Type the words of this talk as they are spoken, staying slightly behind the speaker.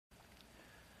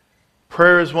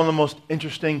Prayer is one of the most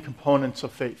interesting components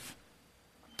of faith.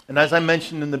 And as I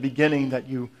mentioned in the beginning, that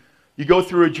you go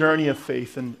through a journey of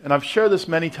faith, and I've shared this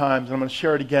many times, and I'm going to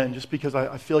share it again just because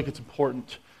I feel like it's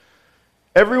important.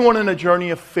 Everyone in a journey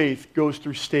of faith goes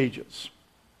through stages.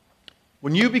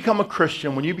 When you become a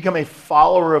Christian, when you become a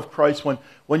follower of Christ,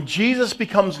 when Jesus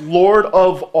becomes Lord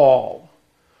of all,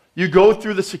 you go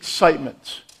through this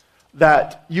excitement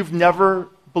that you've never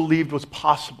believed was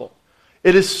possible.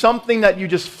 It is something that you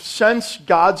just sense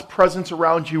God's presence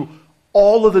around you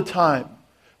all of the time.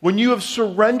 When you have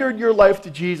surrendered your life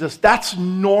to Jesus, that's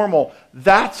normal.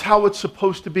 That's how it's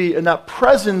supposed to be. And that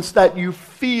presence that you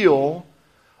feel,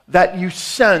 that you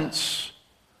sense,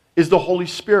 is the Holy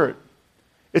Spirit.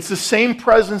 It's the same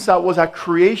presence that was at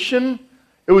creation.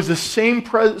 It was the same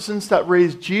presence that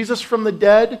raised Jesus from the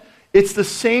dead. It's the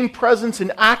same presence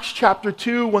in Acts chapter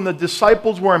 2 when the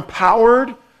disciples were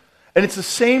empowered. And it's the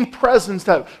same presence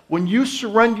that when you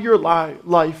surrender your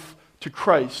life to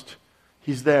Christ,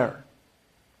 He's there.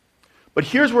 But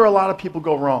here's where a lot of people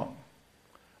go wrong.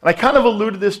 And I kind of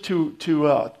alluded this to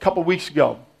a couple weeks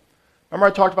ago. Remember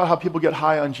I talked about how people get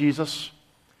high on Jesus?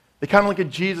 They kind of look at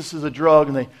Jesus as a drug,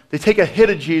 and they take a hit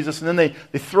of Jesus, and then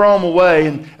they throw him away,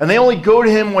 and they only go to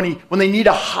him when they need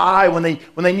a high, when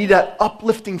they need that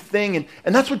uplifting thing,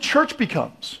 and that's what church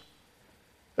becomes.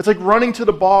 It's like running to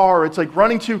the bar, it's like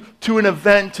running to an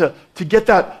event to get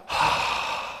that,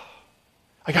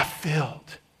 I got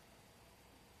filled.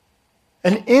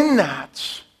 And in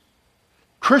that,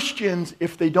 Christians,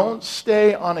 if they don't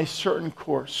stay on a certain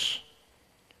course,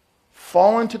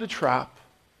 fall into the trap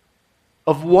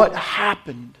of what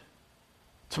happened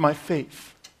to my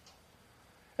faith.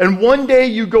 And one day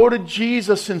you go to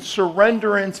Jesus in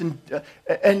surrenderance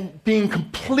and being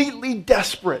completely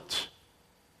desperate.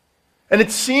 And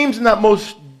it seems in that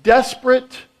most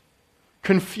desperate,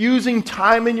 confusing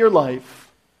time in your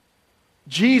life,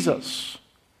 Jesus,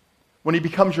 when He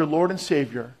becomes your Lord and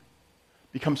Savior,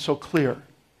 becomes so clear.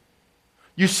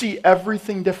 You see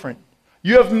everything different.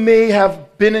 You may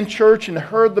have been in church and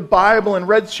heard the Bible and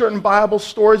read certain Bible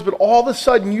stories, but all of a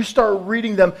sudden you start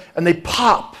reading them and they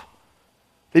pop.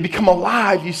 They become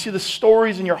alive. You see the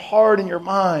stories in your heart and your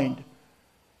mind.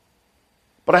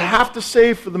 But I have to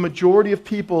say, for the majority of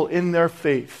people in their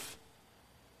faith,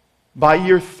 by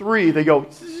year 3, they go,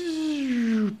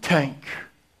 tank.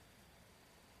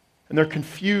 And they're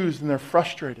confused and they're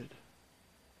frustrated.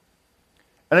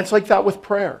 And it's like that with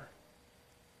prayer.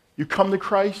 You come to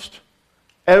Christ,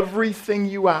 everything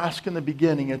you ask in the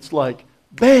beginning, it's like,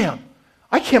 bam,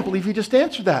 I can't believe He just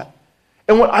answered that.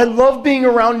 And what I love being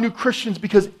around new Christians,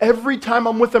 because every time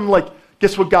I'm with them, like,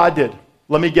 guess what God did?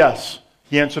 Let me guess.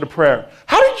 He answered a prayer.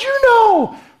 How did you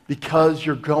know? Because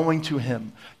you're going to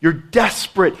Him. You're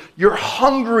desperate. You're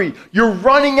hungry. You're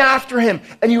running after Him.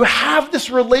 And you have this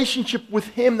relationship with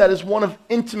Him that is one of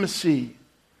intimacy.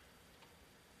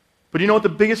 But you know what the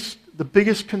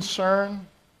biggest concern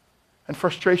and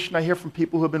frustration I hear from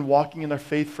people who have been walking in their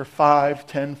faith for 5,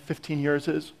 10, 15 years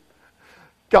is?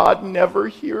 God never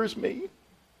hears me.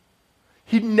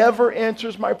 He never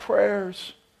answers my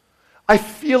prayers. I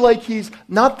feel like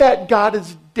not that God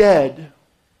is dead,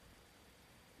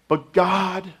 but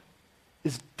God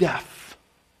is deaf.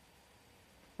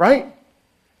 Right?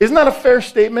 Isn't that a fair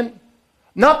statement?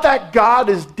 Not that God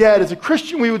is dead. As a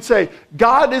Christian, we would say,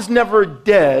 God is never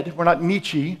dead. We're not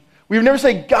Nietzsche. We would never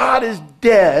say, God is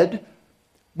dead.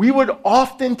 We would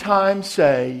oftentimes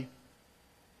say,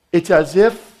 it's as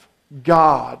if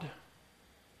God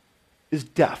is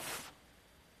deaf.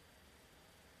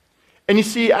 And you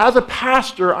see, as a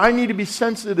pastor, I need to be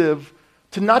sensitive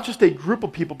to not just a group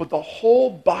of people, but the whole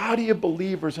body of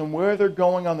believers and where they're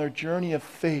going on their journey of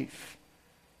faith.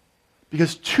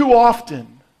 Because too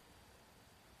often,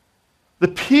 the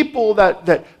people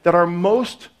that are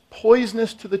most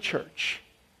poisonous to the church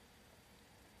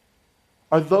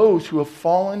are those who have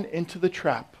fallen into the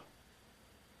trap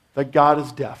that God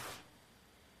is deaf.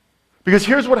 Because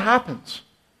here's what happens.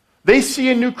 They see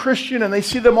a new Christian and they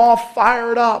see them all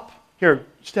fired up. Here,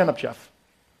 stand up, Jeff.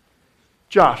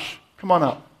 Josh, come on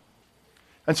up.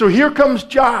 And so here comes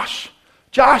Josh.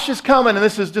 Josh is coming, and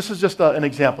this is just an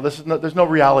example. There's no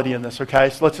reality in this,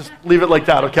 okay? So let's just leave it like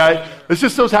that, okay? This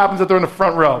just so happens that they're in the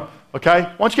front row, okay?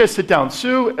 Why don't you guys sit down?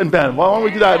 Sue and Ben, why don't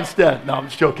we do that instead? No, I'm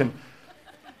just joking.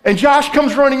 And Josh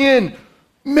comes running in.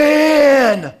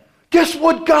 Man, guess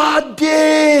what God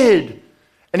did?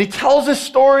 And he tells this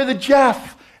story to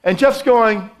Jeff. And Jeff's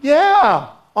going,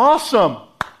 yeah, awesome.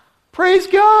 Praise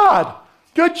God.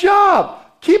 Good job.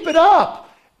 Keep it up.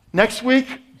 Next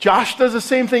week, Josh does the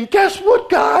same thing. Guess what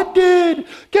God did?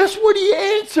 Guess what He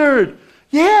answered?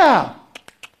 Yeah,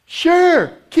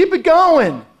 sure. Keep it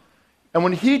going. And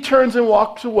when he turns and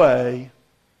walks away,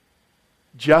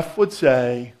 Jeff would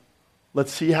say,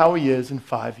 let's see how he is in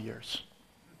 5 years.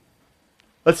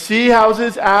 Let's see how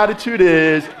his attitude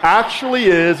actually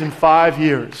is in 5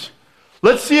 years.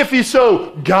 Let's see if he's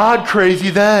so God crazy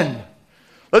then.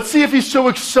 Let's see if he's so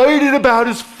excited about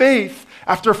his faith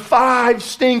after 5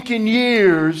 stinking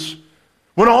years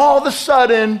when all of a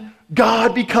sudden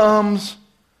God becomes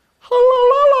la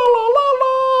la la la la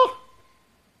la.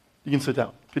 You can sit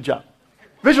down. Good job.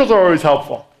 Visuals are always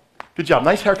helpful. Good job.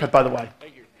 Nice haircut, by the way.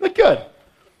 Thank you. Look good.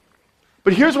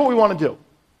 But here's what we want to do.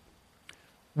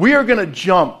 We are going to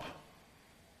jump,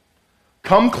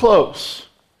 come close,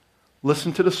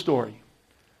 listen to the story.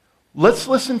 Let's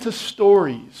listen to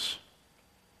stories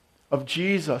of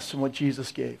Jesus and what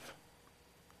Jesus gave.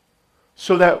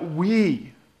 So that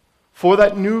we, for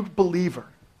that new believer,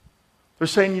 they're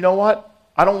saying, you know what?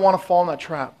 I don't want to fall in that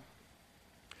trap.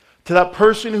 To that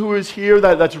person who is here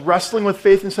that's wrestling with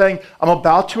faith and saying, I'm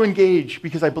about to engage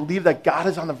because I believe that God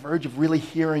is on the verge of really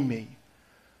hearing me.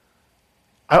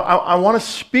 I want to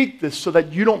speak this so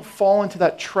that you don't fall into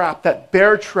that trap, that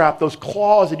bear trap, those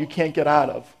claws that you can't get out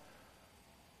of.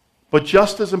 But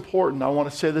just as important, I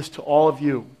want to say this to all of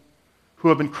you who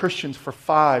have been Christians for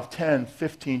 5, 10,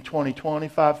 15, 20,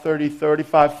 25, 30,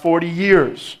 35, 40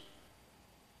 years,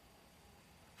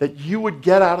 that you would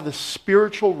get out of the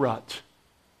spiritual rut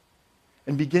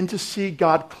and begin to see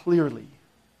God clearly,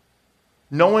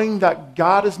 knowing that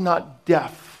God is not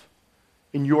deaf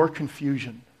in your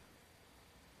confusion.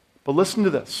 But listen to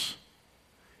this.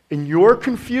 In your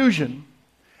confusion,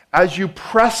 as you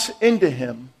press into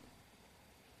him,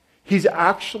 he's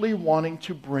actually wanting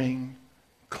to bring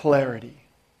clarity.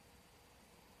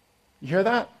 You hear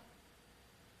that?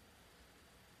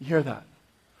 You hear that?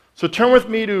 So turn with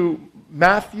me to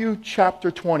Matthew chapter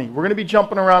 20. We're going to be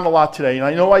jumping around a lot today. And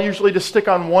I know I usually just stick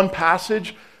on one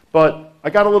passage, but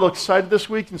I got a little excited this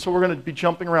week, and so we're going to be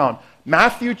jumping around.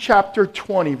 Matthew chapter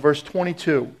 20, verse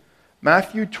 22.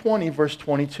 Matthew 20, verse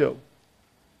 22.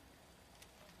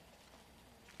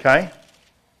 Okay?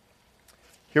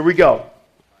 Here we go.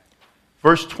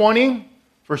 Verse 20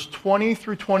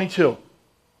 through 22.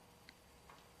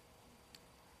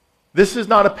 This is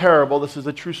not a parable, this is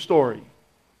a true story.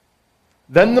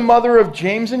 Then the mother of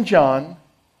James and John,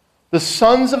 the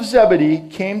sons of Zebedee,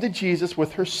 came to Jesus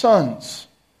with her sons.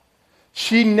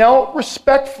 She knelt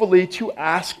respectfully to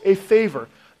ask a favor.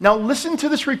 Now listen to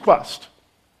this request.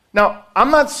 Now,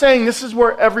 I'm not saying this is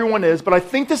where everyone is, but I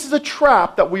think this is a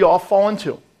trap that we all fall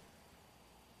into.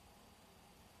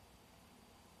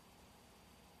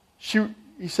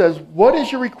 He says, what is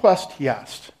your request, he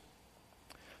asked.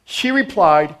 She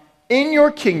replied, in your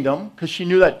kingdom, because she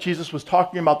knew that Jesus was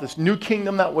talking about this new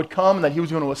kingdom that would come and that he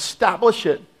was going to establish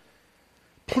it.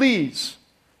 Please,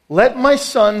 let my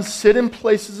sons sit in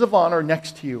places of honor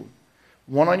next to you,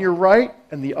 one on your right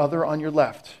and the other on your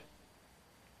left.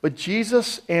 But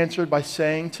Jesus answered by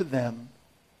saying to them,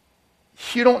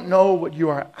 you don't know what you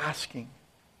are asking.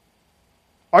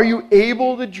 Are you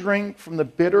able to drink from the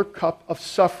bitter cup of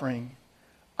suffering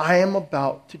I am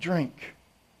about to drink?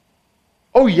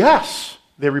 Oh, yes,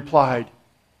 they replied.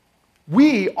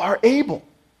 We are able.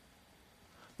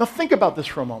 Now think about this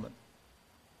for a moment.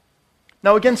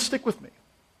 Now again, stick with me.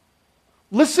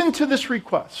 Listen to this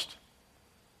request.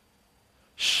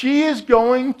 She is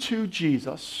going to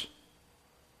Jesus,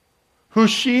 who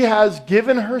she has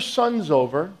given her sons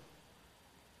over,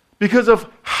 because of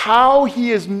how he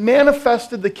has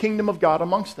manifested the kingdom of God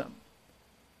amongst them.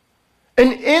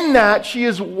 And in that, she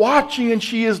is watching and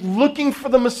she is looking for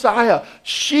the Messiah.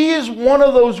 She is one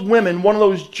of those women, one of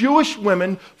those Jewish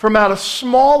women from out a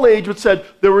small age which said,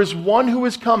 there is one who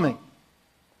is coming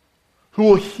who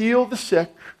will heal the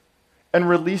sick and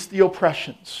release the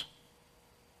oppressions.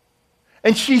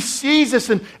 And she sees this,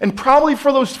 and probably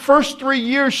for those first 3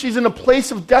 years, she's in a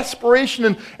place of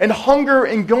desperation and hunger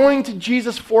and going to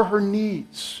Jesus for her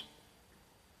needs.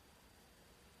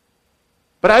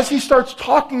 But as he starts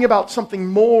talking about something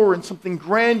more and something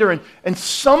grander and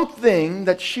something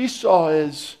that she saw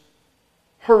as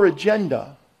her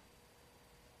agenda,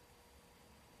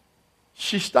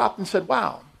 she stopped and said,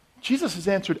 wow, Jesus has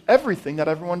answered everything that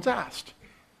everyone's asked.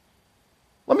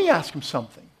 Let me ask him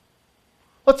something.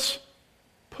 Let's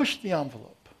push the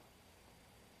envelope.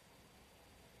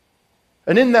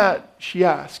 And in that, she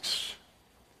asks,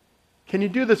 can you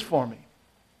do this for me?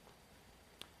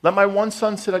 Let my one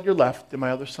son sit at your left and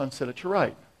my other son sit at your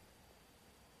right.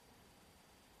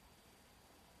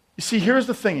 You see, here's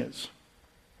the thing is,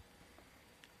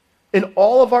 in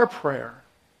all of our prayer,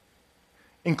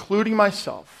 including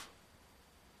myself,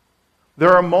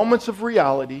 there are moments of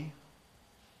reality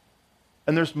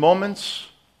and there's moments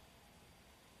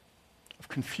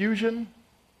confusion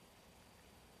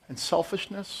and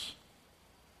selfishness.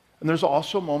 And there's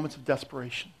also moments of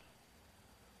desperation.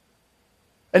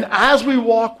 And as we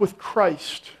walk with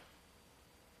Christ,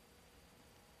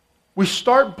 we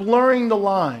start blurring the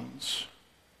lines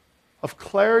of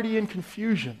clarity and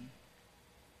confusion.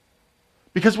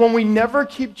 Because when we never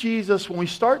keep Jesus, when we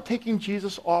start taking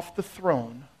Jesus off the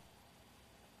throne,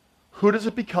 who does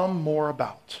it become more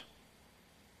about?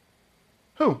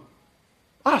 Who?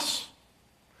 Us.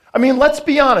 I mean, let's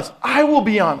be honest. I will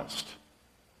be honest.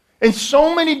 In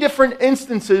so many different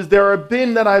instances, there have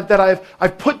been that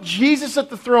I've put Jesus at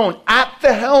the throne, at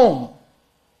the helm.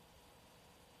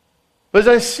 But as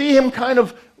I see him kind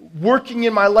of working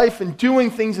in my life and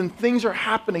doing things, and things are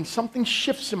happening, something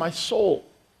shifts in my soul,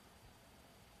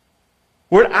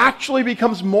 where it actually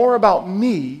becomes more about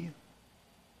me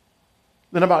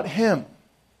than about him.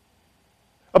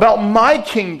 About my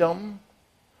kingdom,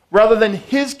 rather than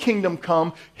his kingdom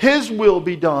come, his will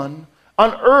be done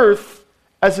on earth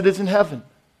as it is in heaven.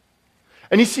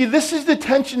 And you see, this is the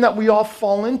tension that we all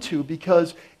fall into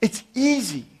because it's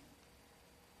easy.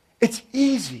 It's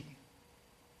easy.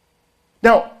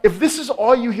 Now, if this is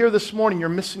all you hear this morning, you're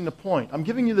missing the point. I'm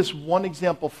giving you this one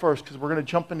example first because we're going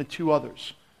to jump into two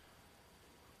others.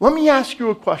 Let me ask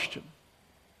you a question.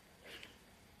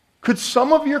 Could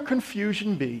some of your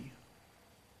confusion be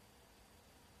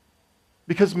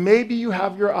because maybe you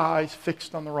have your eyes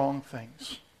fixed on the wrong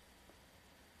things?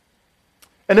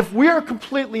 And if we are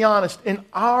completely honest, in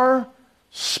our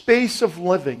space of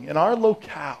living, in our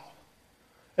locale,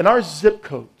 in our zip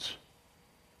codes,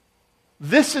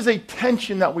 this is a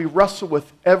tension that we wrestle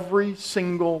with every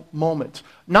single moment.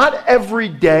 Not every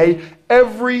day,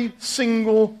 every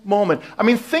single moment. I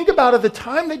mean, think about it. The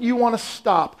time that you want to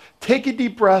stop, take a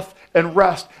deep breath and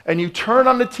rest, and you turn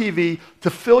on the TV to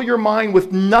fill your mind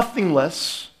with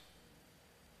nothingness,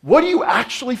 what do you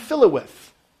actually fill it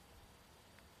with?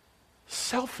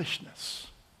 Selfishness.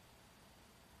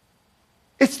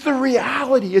 It's the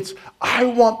reality. It's, I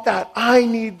want that. I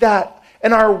need that.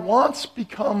 And our wants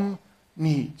become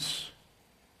needs.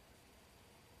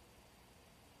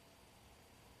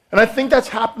 And I think that's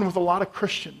happened with a lot of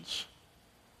Christians.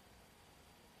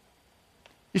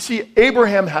 You see,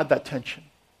 Abraham had that tension.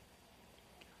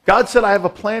 God said, I have a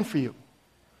plan for you.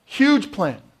 Huge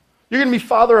plan. You're going to be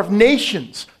father of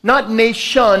nations. Not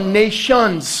nation,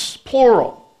 nations,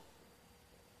 plural.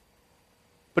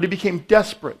 But he became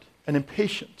desperate and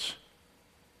impatient.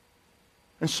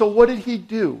 And so what did he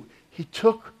do? He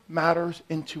took matters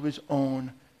into his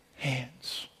own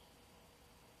hands.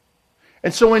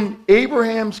 And so in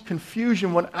Abraham's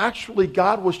confusion, when actually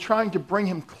God was trying to bring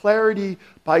him clarity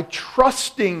by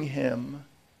trusting him,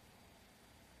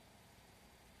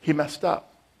 he messed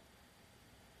up.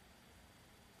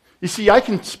 You see, I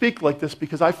can speak like this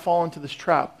because I fall into this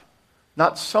trap,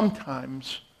 not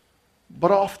sometimes,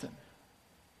 but often.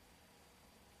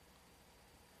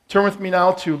 Turn with me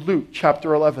now to Luke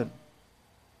chapter 11.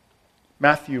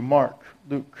 Matthew, Mark,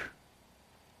 Luke.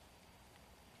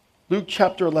 Luke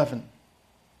chapter 11.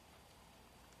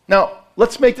 Now,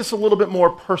 let's make this a little bit more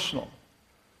personal.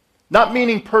 Not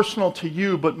meaning personal to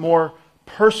you, but more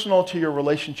personal to your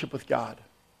relationship with God.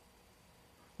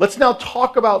 Let's now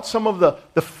talk about some of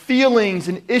the feelings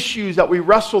and issues that we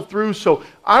wrestle through. So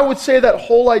I would say that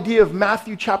whole idea of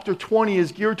Matthew chapter 20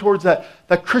 is geared towards that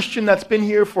Christian that's been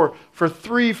here for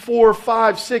 3, 4,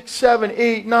 5, 6, 7,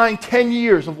 8, 9, 10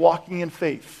 years of walking in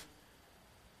faith.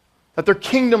 That their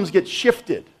kingdoms get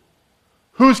shifted.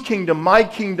 Whose kingdom? My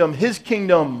kingdom, his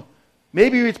kingdom.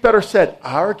 Maybe it's better said,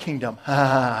 our kingdom.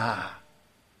 God's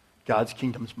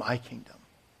kingdom's my kingdom.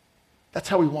 That's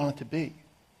how we want it to be.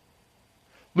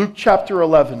 Luke chapter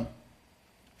 11,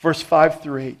 verse 5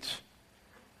 through 8.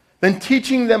 Then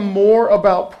teaching them more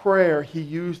about prayer, he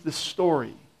used this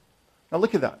story. Now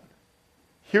look at that.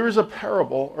 Here is a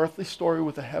parable, earthly story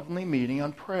with a heavenly meaning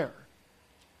on prayer.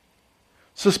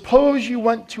 Suppose you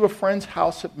went to a friend's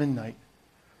house at midnight,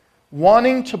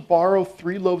 wanting to borrow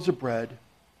 3 loaves of bread.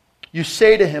 You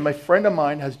say to him, a friend of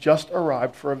mine has just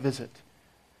arrived for a visit,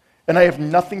 and I have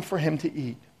nothing for him to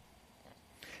eat.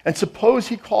 And suppose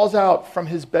he calls out from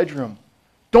his bedroom,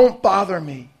 don't bother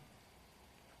me.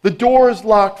 The door is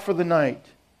locked for the night,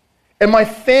 and my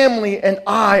family and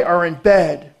I are in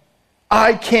bed.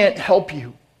 I can't help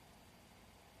you.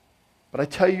 But I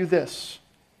tell you this,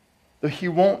 though he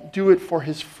won't do it for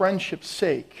his friendship's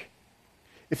sake,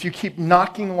 if you keep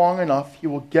knocking long enough, he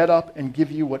will get up and give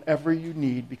you whatever you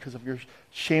need because of your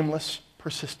shameless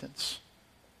persistence.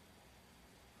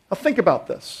 Now think about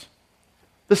this.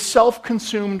 The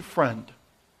self-consumed friend.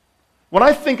 When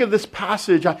I think of this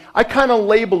passage, I kind of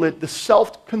label it the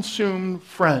self-consumed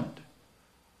friend.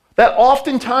 That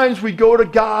oftentimes we go to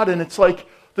God and it's like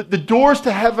the doors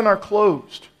to heaven are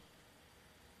closed.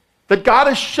 That God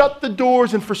has shut the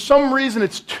doors and for some reason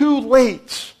it's too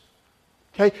late.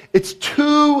 Okay? It's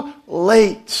too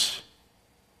late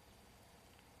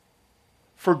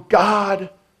for God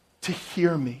to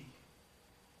hear me.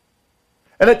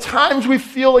 And at times we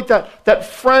feel like that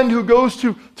friend who goes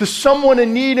to someone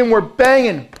in need and we're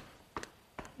banging.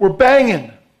 We're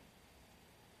banging.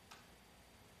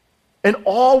 And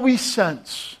all we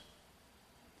sense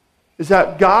is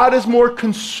that God is more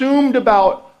consumed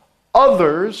about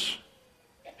others,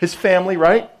 his family,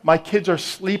 right? My kids are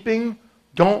sleeping.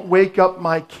 Don't wake up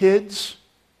my kids.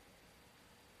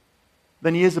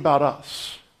 Than he is about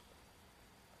us.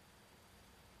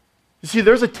 You see,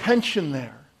 there's a tension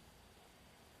there.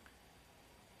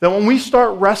 That when we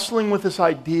start wrestling with this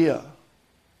idea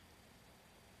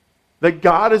that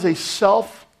God is a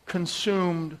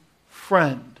self-consumed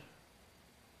friend,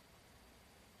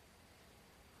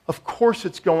 of course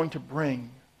it's going to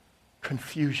bring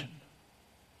confusion.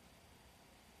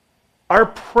 Our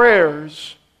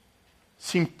prayers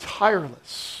seem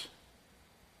tireless.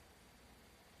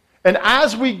 And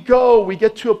as we go, we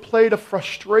get to a place of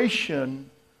frustration,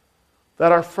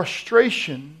 that our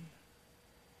frustration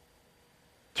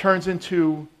turns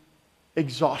into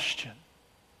exhaustion.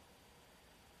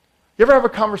 You ever have a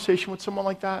conversation with someone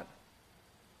like that?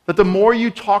 That the more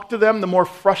you talk to them, the more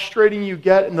frustrating you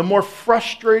get, and the more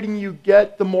frustrating you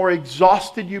get, the more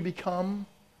exhausted you become?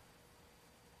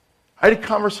 I had a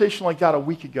conversation like that a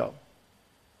week ago.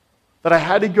 That I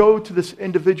had to go to this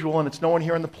individual, and it's no one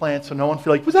here in the plant, so no one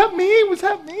feel like, was that me? Was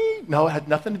that me? No, it had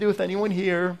nothing to do with anyone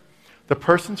here. The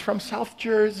person's from South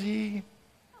Jersey.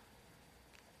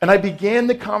 And I began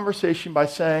the conversation by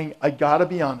saying, I gotta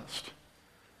be honest.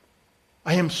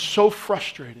 I am so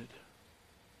frustrated.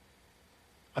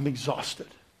 I'm exhausted.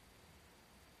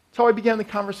 That's how I began the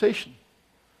conversation.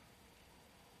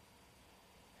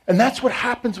 And that's what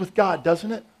happens with God,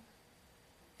 doesn't it?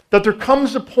 That there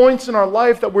comes to points in our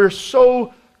life that we're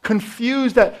so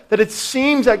confused that it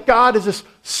seems that God is this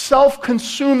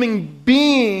self-consuming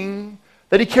being,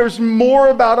 that he cares more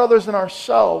about others than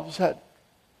ourselves,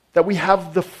 that we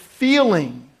have the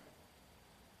feeling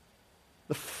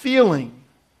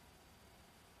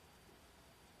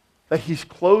that he's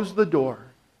closed the door,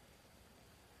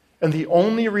 and the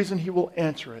only reason he will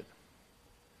answer it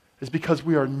is because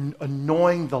we are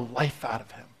annoying the life out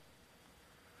of him.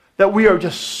 That we are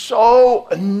just so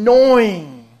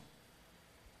annoying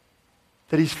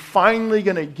that he's finally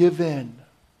going to give in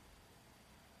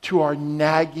to our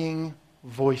nagging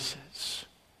voices.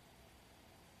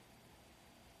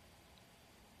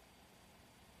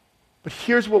 But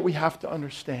here's what we have to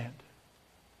understand.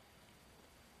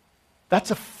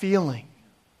 That's a feeling.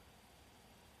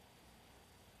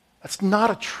 That's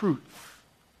not a truth.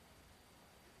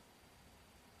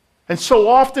 And so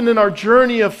often in our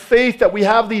journey of faith that we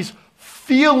have these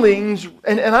feelings,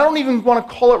 and I don't even want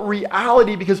to call it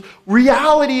reality, because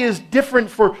reality is different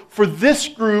for this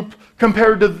group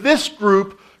compared to this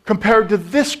group compared to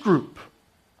this group.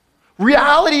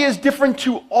 Reality is different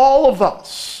to all of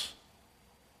us.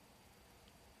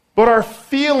 But our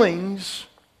feelings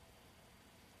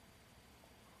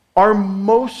are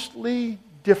mostly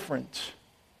different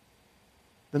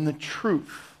than the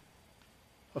truth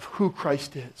of who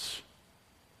Christ is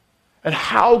and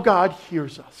how God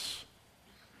hears us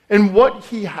and what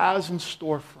he has in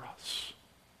store for us.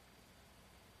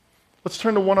 Let's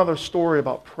turn to one other story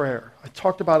about prayer. I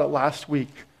talked about it last week,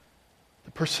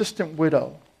 the persistent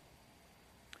widow.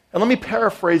 And let me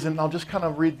paraphrase it, and I'll just kind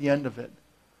of read the end of it.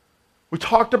 We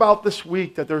talked about this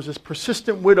week that there's this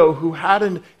persistent widow who had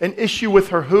an issue with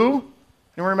her who?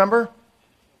 Anyone remember?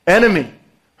 Enemy.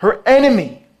 Her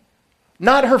enemy.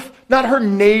 Not her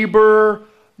neighbor,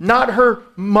 not her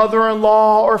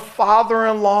mother-in-law or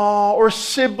father-in-law or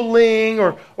sibling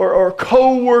or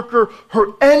co-worker. Her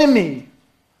enemy.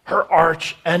 Her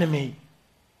arch enemy.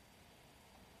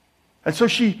 And so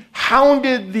she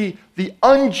hounded the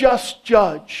unjust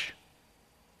judge,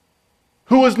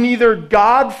 who was neither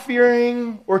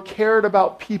God-fearing or cared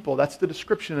about people. That's the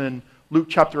description in Luke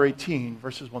chapter 18,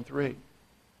 verses 1 through 8.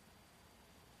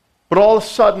 But all of a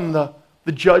sudden, the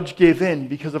judge gave in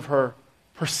because of her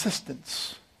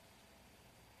persistence.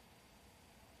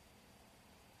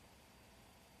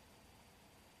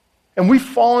 And we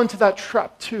fall into that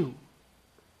trap too.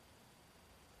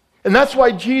 And that's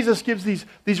why Jesus gives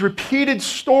these repeated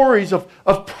stories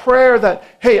of prayer that,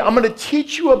 hey, I'm going to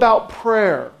teach you about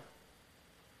prayer.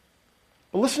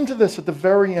 But listen to this at the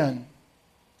very end.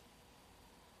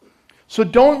 So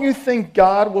don't you think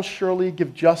God will surely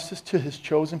give justice to his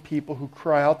chosen people who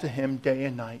cry out to him day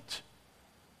and night?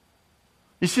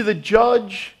 You see, the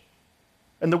judge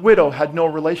and the widow had no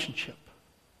relationship.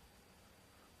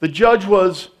 The judge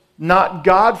was not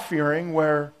God-fearing,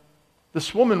 where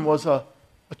this woman was a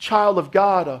child of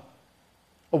God,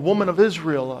 a woman of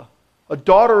Israel, a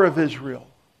daughter of Israel.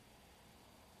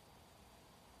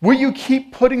 Will you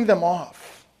keep putting them off?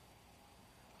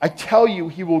 I tell you,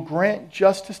 he will grant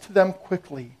justice to them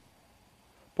quickly.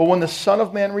 But when the Son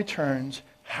of Man returns,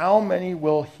 how many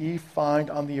will he find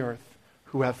on the earth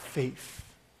who have faith?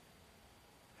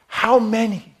 How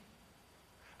many?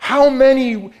 How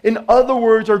many, in other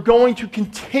words, are going to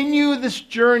continue this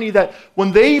journey that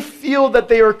when they feel that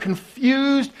they are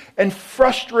confused and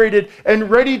frustrated and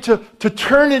ready to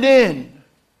turn it in,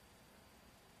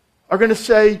 are going to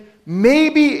say,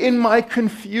 maybe in my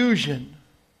confusion,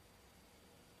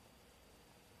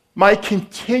 my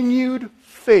continued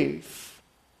faith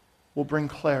will bring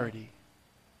clarity.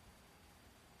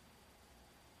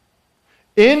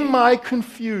 In my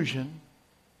confusion,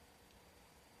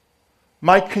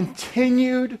 my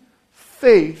continued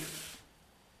faith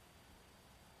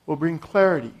will bring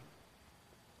clarity.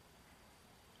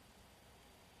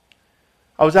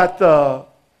 I was at the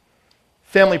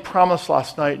Family Promise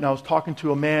last night, and I was talking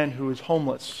to a man who is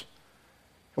homeless.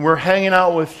 And we were hanging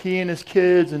out with he and his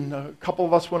kids, and a couple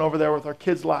of us went over there with our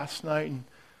kids last night. And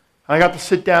I got to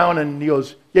sit down, and he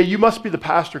goes, yeah, you must be the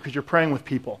pastor because you're praying with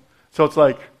people. So it's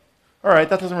like, all right,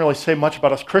 that doesn't really say much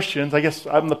about us Christians. I guess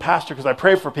I'm the pastor because I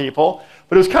pray for people.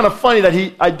 But it was kind of funny that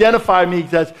he identified me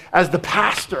as the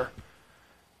pastor.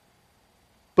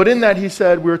 But in that, he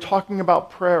said, we were talking about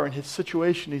prayer and his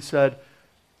situation. He said,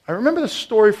 I remember the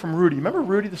story from Rudy. Remember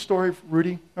Rudy, the story of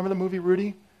Rudy? Remember the movie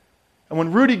Rudy? And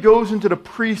when Rudy goes into the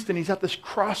priest and he's at this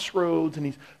crossroads and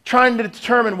he's trying to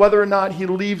determine whether or not he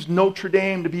leaves Notre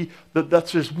Dame to be,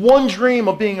 that's his one dream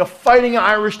of being a fighting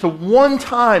Irish to one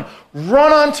time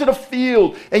run onto the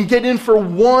field and get in for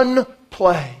one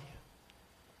play.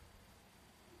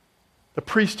 The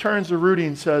priest turns to Rudy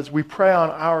and says, we pray on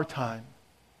our time,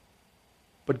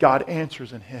 but God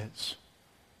answers in his.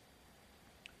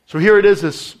 So here it is,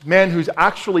 this man who's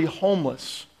actually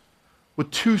homeless with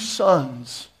 2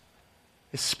 sons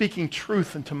is speaking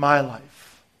truth into my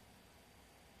life.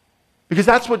 Because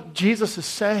that's what Jesus is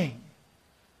saying.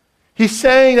 He's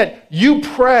saying that you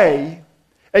pray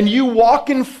and you walk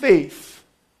in faith,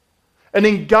 and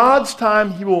in God's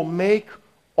time, he will make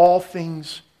all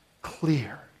things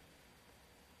clear.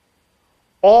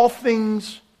 All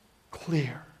things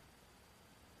clear.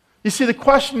 You see, the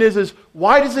question is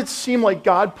why does it seem like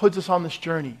God puts us on this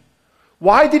journey?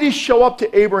 Why did he show up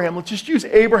to Abraham? Let's just use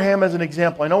Abraham as an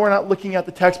example. I know we're not looking at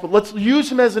the text, but let's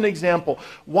use him as an example.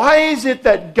 Why is it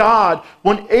that God,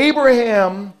 when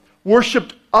Abraham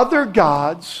worshipped other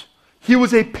gods, he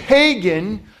was a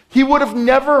pagan, he would have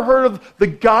never heard of the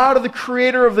God of the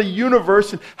creator of the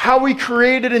universe and how he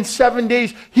created in 7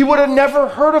 days. He would have never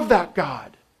heard of that God.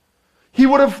 He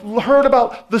would have heard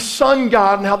about the sun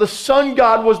god and how the sun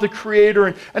god was the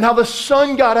creator and how the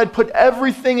sun god had put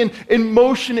everything in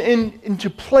motion into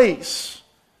place.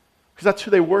 Because that's who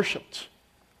they worshipped.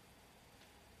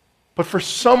 But for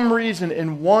some reason,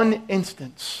 in one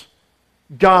instance,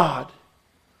 God,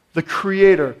 the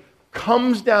creator,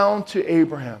 comes down to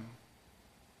Abraham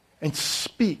and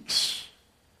speaks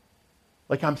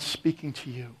like I'm speaking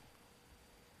to you.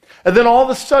 And then all of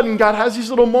a sudden, God has these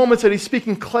little moments that he's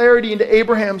speaking clarity into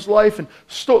Abraham's life, and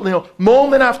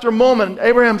moment after moment,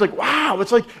 Abraham's like, wow,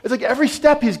 it's like every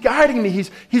step he's guiding me,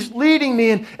 he's leading me,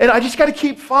 and I just got to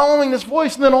keep following this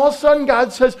voice. And then all of a sudden,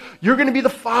 God says, you're going to be the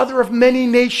father of many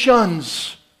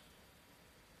nations.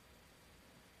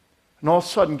 And all of a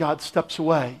sudden, God steps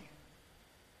away.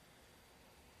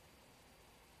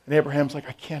 And Abraham's like,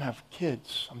 I can't have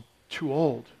kids. I'm too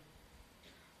old.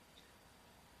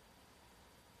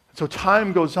 So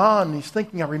time goes on, and he's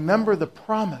thinking, I remember the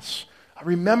promise. I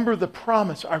remember the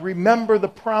promise. I remember the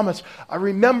promise. I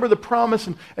remember the promise.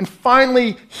 And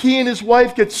finally, he and his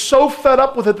wife get so fed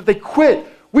up with it that they quit.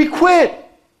 We quit.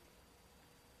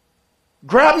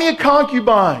 Grab me a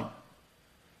concubine.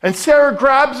 And Sarah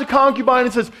grabs a concubine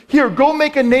and says, here, go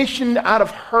make a nation out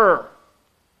of her.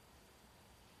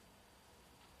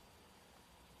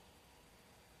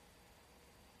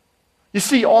 You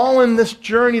see, all in this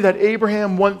journey that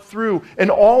Abraham went through,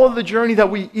 and all of the journey that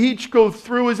we each go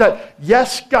through is that,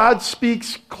 yes, God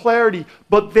speaks clarity,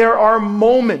 but there are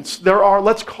moments, there are,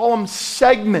 let's call them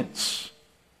segments,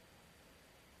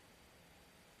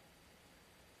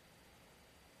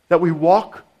 that we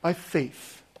walk by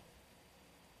faith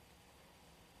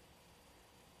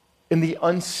in the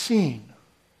unseen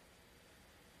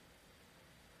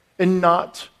and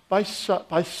not by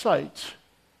sight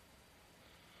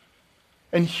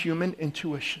and human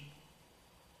intuition.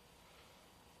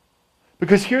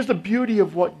 Because here's the beauty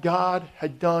of what God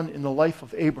had done in the life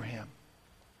of Abraham.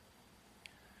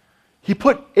 He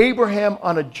put Abraham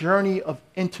on a journey of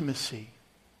intimacy.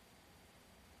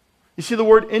 You see, the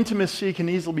word intimacy can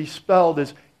easily be spelled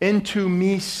as into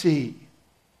me see.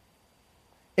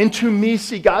 Into me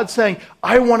see. God's saying,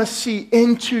 I want to see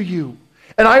into you.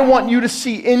 And I want you to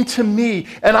see into me.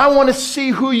 And I want to see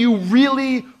who you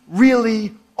really,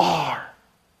 really are.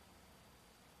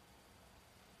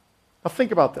 Now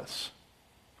think about this.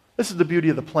 This is the beauty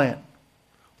of the plan.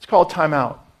 Let's call a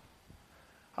timeout.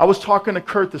 I was talking to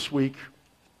Kurt this week,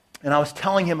 and I was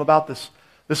telling him about this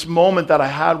moment that I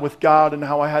had with God and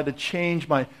how I had to change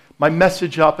my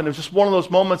message up. And it was just one of those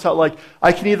moments that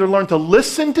I can either learn to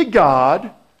listen to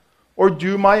God or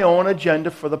do my own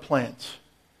agenda for the plans.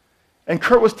 And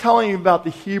Kurt was telling me about the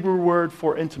Hebrew word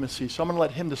for intimacy, so I'm going to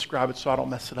let him describe it so I don't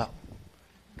mess it up.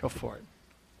 Go for it.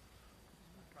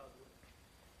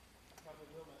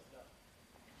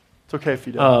 It's okay if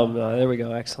you don't. There we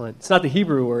go. Excellent. It's not the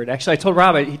Hebrew word. Actually, I told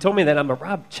Rob, he told me that.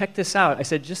 Rob, check this out. I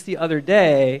said, just the other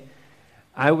day,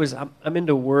 I'm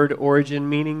into word origin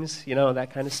meanings,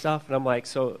 that kind of stuff. And I'm like,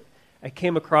 so I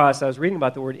was reading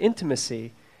about the word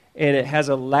intimacy, and it has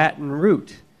a Latin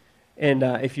root. And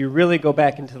if you really go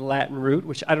back into the Latin root,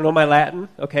 which I don't know my Latin,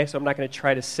 okay, so I'm not going to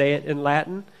try to say it in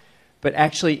Latin, but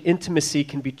actually intimacy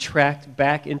can be tracked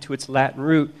back into its Latin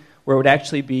root, where it would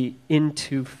actually be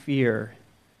into fear.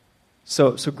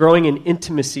 So growing in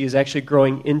intimacy is actually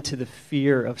growing into the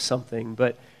fear of something.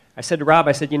 But I said to Rob,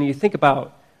 you think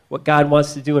about what God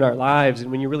wants to do in our lives, and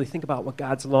when you really think about what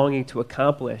God's longing to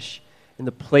accomplish and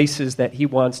the places that he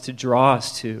wants to draw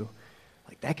us to,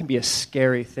 that can be a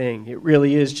scary thing. It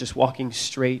really is just walking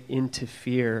straight into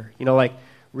fear.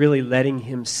 Really letting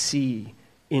him see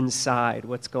inside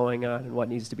what's going on and what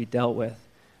needs to be dealt with.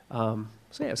 So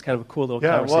it's kind of a cool little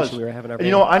conversation we were having. And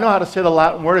I know how to say the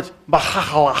Latin word. It's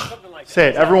mahachalach. Say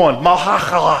it, everyone.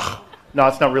 Mahachalach. No,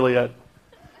 it's not really it.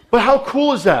 But how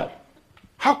cool is that?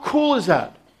 How cool is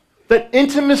that? That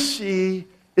intimacy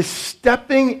is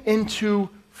stepping into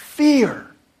fear.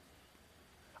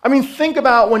 I mean, think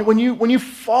about when you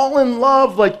fall in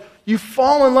love, you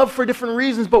fall in love for different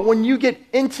reasons, but when you get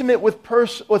intimate with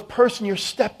person, you're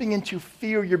stepping into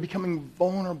fear. You're becoming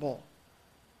vulnerable.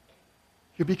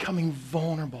 You're becoming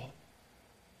vulnerable.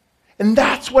 And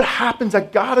that's what happens,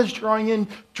 that God is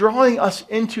drawing us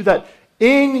into that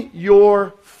in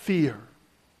your fear,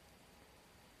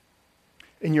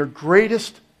 in your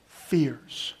greatest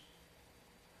fears.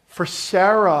 For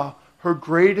Sarah, her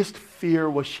greatest fear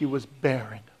was she was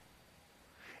barren,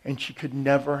 and she could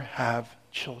never have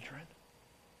children.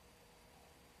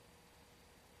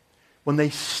 When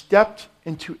they stepped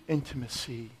into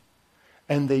intimacy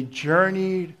and they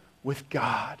journeyed with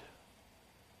God,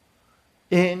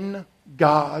 in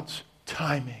God's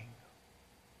timing,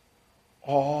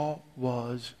 all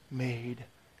was made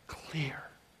clear.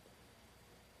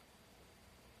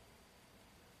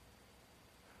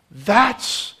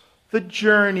 That's the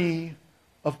journey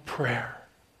of prayer.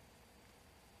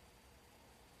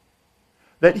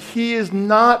 That he is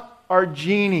not our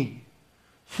genie.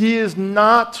 He is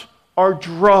not our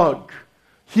drug.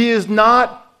 He is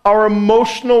not our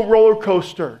emotional roller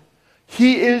coaster.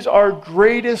 He is our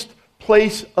greatest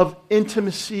place of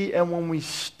intimacy, and when we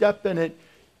step in it,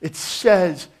 it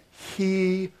says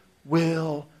he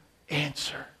will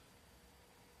answer.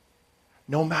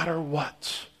 No matter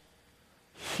what,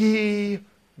 he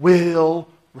will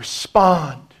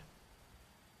respond.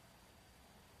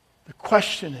 The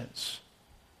question is,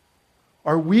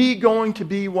 are we going to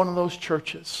be one of those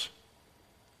churches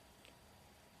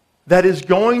that is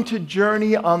going to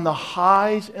journey on the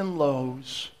highs and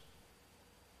lows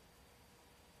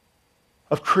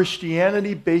of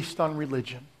Christianity based on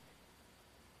religion?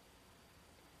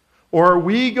 Or are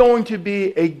we going to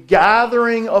be a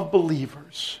gathering of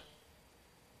believers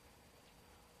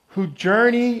who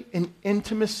journey in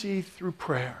intimacy through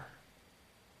prayer?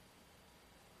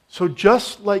 So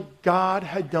just like God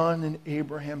had done in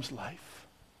Abraham's life,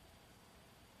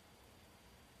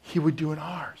 he would do in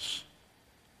ours.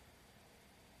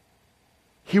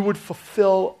 He would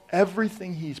fulfill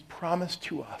everything he's promised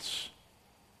to us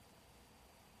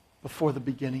before the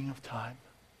beginning of time.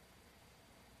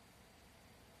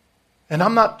 And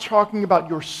I'm not talking about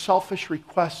your selfish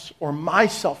requests or my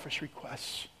selfish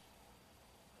requests,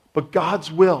 but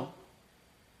God's will,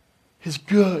 his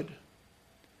good,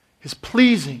 his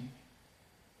pleasing,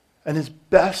 and his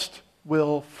best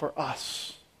will for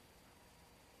us,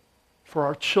 for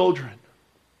our children,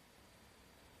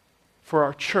 for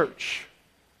our church,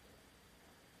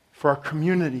 for our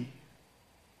community,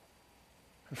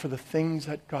 and for the things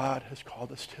that God has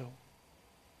called us to.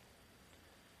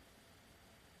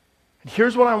 And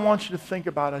here's what I want you to think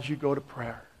about as you go to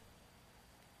prayer.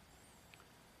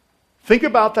 Think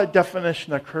about that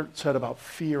definition that Kurt said about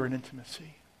fear and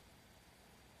intimacy.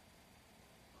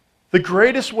 The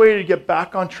greatest way to get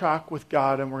back on track with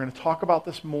God, and we're going to talk about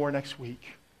this more next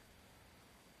week,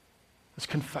 is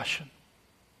confession.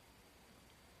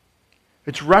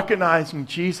 It's recognizing,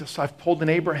 Jesus, I've pulled an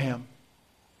Abraham.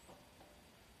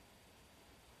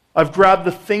 I've grabbed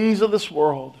the things of this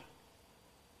world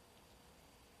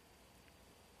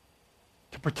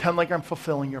to pretend like I'm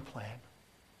fulfilling your plan.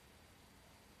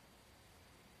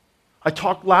 I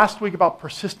talked last week about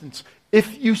persistence.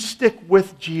 If you stick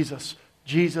with Jesus,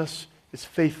 Jesus is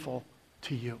faithful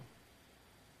to you.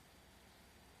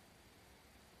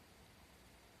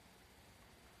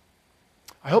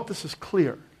 I hope this is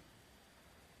clear.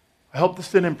 I hope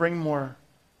this didn't bring more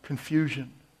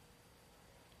confusion.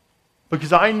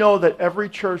 Because I know that every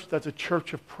church that's a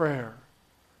church of prayer,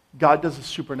 God does a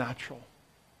supernatural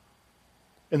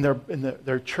in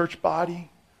their church body,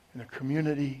 in their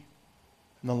community,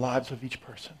 in the lives of each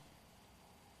person.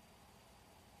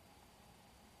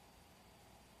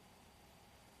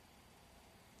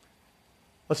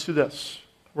 Let's do this.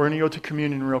 We're going to go to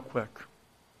communion real quick.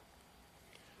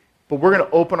 But we're going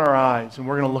to open our eyes and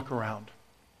we're going to look around.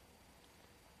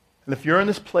 And if you're in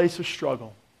this place of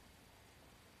struggle,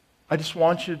 I just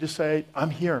want you to just say, I'm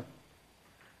here.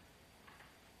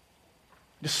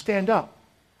 Just stand up.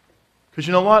 Because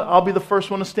you know what? I'll be the first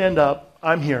one to stand up.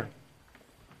 I'm here.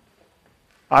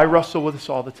 I wrestle with this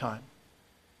all the time.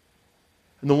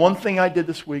 And the one thing I did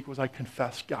this week was I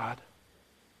confessed God.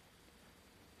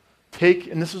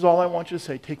 And this is all I want you to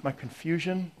say, take my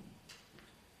confusion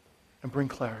and bring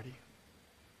clarity.